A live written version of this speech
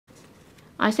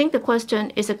I think the question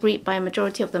is agreed by a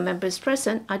majority of the members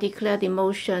present. I declare the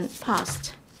motion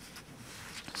passed.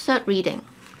 Third reading.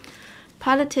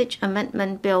 Pilotage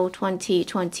Amendment Bill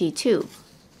 2022.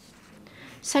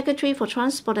 Secretary for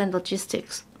Transport and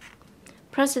Logistics.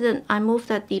 President, I move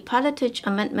that the Pilotage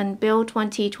Amendment Bill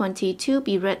 2022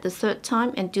 be read the third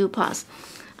time and do pass.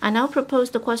 I now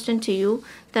propose the question to you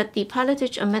that the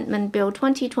Pilotage Amendment Bill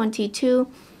 2022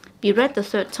 be read the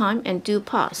third time and do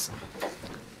pass.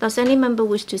 Does any member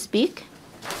wish to speak?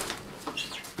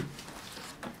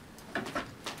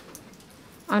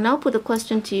 I now put the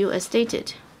question to you as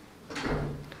stated.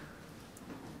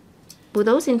 Will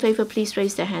those in favor please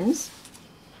raise their hands?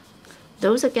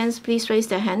 Those against, please raise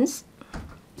their hands.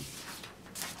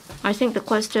 I think the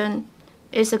question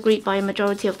is agreed by a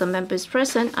majority of the members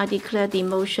present. I declare the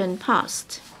motion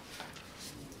passed.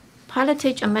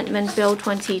 Pilotage Amendment Bill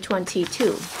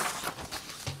 2022.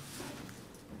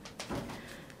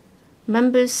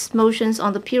 Members' motions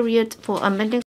on the period for amending